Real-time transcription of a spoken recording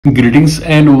Greetings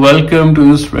and welcome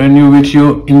to this brand new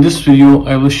video. In this video,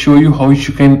 I will show you how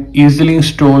you can easily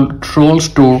install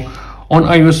Trollstore on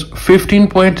iOS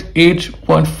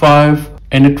 15.8.5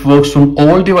 and it works on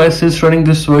all devices running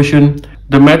this version.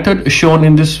 The method shown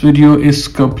in this video is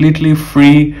completely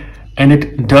free and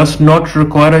it does not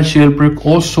require a jailbreak.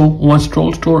 Also, once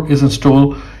Trollstore is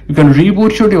installed, you can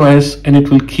reboot your device and it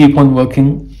will keep on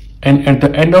working. And at the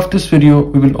end of this video,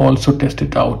 we will also test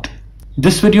it out.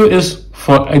 This video is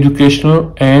for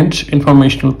educational and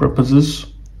informational purposes,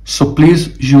 so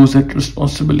please use it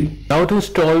responsibly. Now to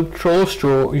install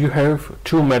Trollstore, you have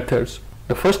two methods.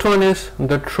 The first one is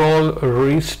the Troll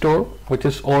Restore, which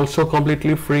is also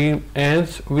completely free, and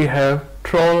we have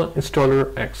Troll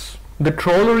Installer X. The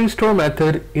Troll Restore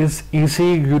method is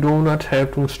easy. You do not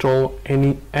have to install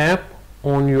any app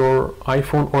on your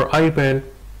iPhone or iPad.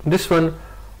 This one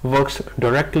works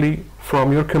directly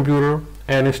from your computer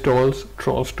and installs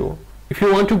Trollstore. If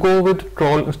you want to go with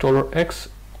Troll Installer X,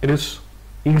 it is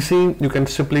easy. You can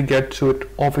simply get to its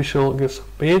official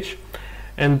page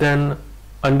and then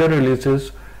under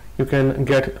releases you can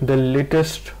get the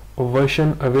latest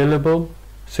version available.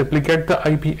 Simply get the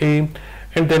IPA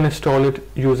and then install it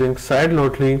using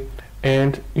sideloadly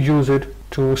and use it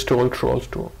to install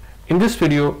Trollstore. In this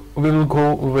video we will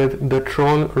go with the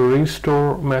Troll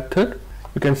Restore method.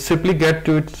 You can simply get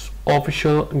to its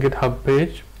official GitHub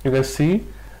page. You can see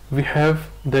we have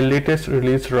the latest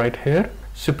release right here.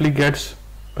 Simply gets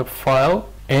a file,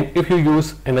 and if you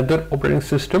use another operating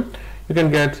system you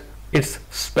can get its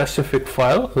specific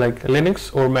file like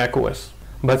Linux or Mac OS.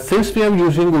 But since we are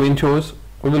using Windows,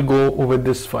 we will go with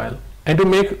this file. And to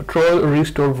make Troll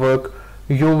Restore work,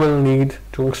 you will need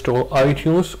to install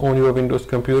iTunes on your Windows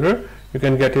computer. You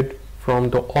can get it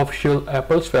from the official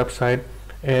Apple's website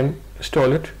and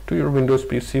install it to your Windows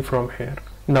PC from here.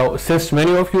 Now, since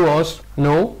many of you asked,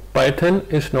 no, Python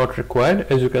is not required.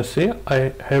 As you can see,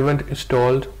 I haven't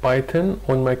installed Python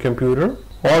on my computer.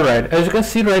 Alright, as you can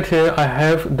see right here, I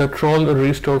have the Troll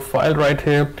Restore file right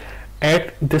here.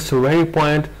 At this very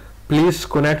point, please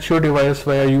connect your device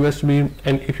via USB,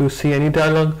 and if you see any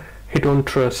dialog, hit on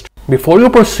trust. Before you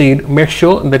proceed, make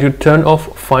sure that you turn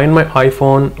off Find My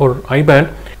iPhone or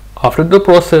iPad. After the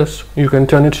process, you can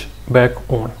turn it back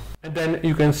on. And then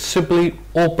you can simply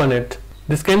open it.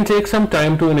 This can take some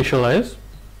time to initialize,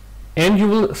 and you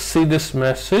will see this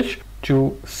message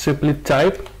to simply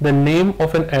type the name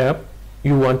of an app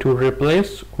you want to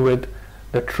replace with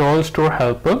the Trollstore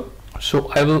helper.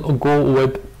 So I will go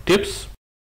with tips.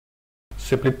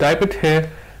 Simply type it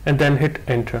here and then hit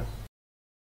enter.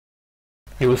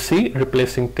 You will see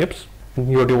replacing tips.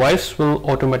 Your device will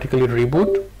automatically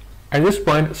reboot. At this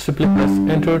point, simply press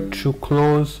enter to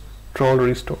close Troll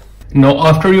Restore. Now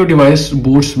after your device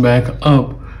boots back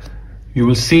up, you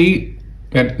will see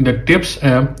that the tips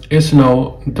app is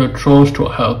now the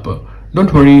Trollstore helper.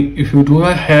 Don't worry, if you do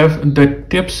not have the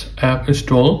tips app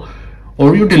installed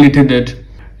or you deleted it,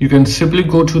 you can simply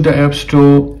go to the App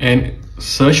Store and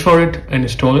search for it and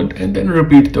install it and then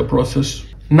repeat the process.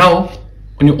 Now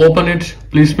when you open it,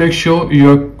 please make sure you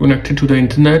are connected to the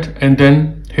internet and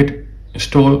then hit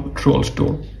install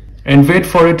Trollstore and wait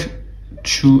for it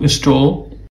to install.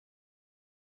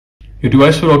 Your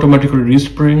device will automatically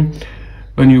respring.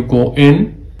 When you go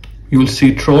in, you will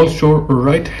see Trollstore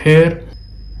right here.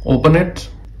 Open it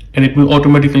and it will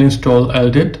automatically install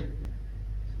LDIT.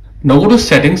 Now go to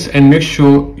settings and make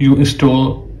sure you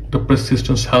install the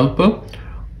persistence helper.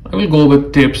 I will go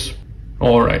with tips.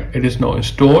 Alright, it is now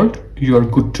installed. You are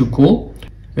good to go.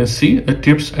 Let's see, the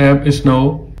tips app is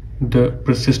now the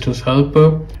persistence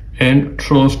helper and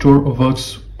Trollstore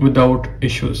works without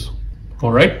issues.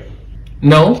 Alright,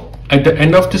 now at the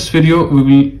end of this video, we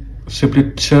will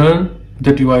simply turn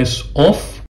the device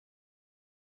off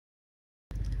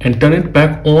and turn it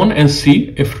back on and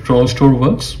see if Trollstore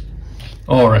works.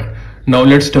 Alright, now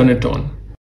let's turn it on.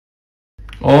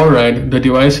 Alright, the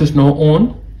device is now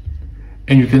on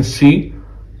and you can see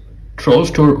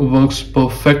Trollstore works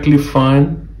perfectly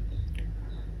fine.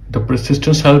 The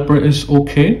persistence helper is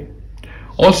okay.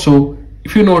 Also,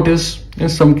 if you notice in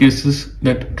some cases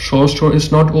that Trollstore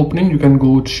is not opening, you can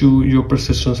go to your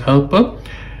persistence helper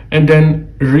and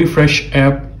then refresh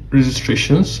app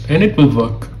registrations and it will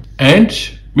work. And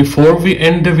before we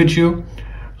end the video,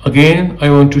 again I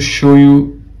want to show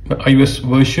you the iOS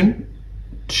version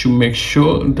to make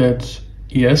sure that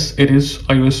yes, it is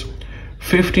iOS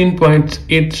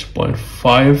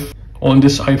 15.8.5 on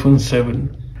this iPhone 7.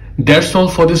 That's all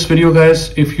for this video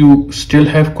guys. If you still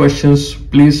have questions,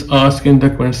 please ask in the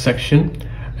comment section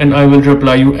and I will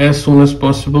reply you as soon as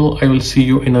possible. I will see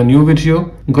you in a new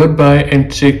video. Goodbye and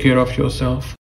take care of yourself.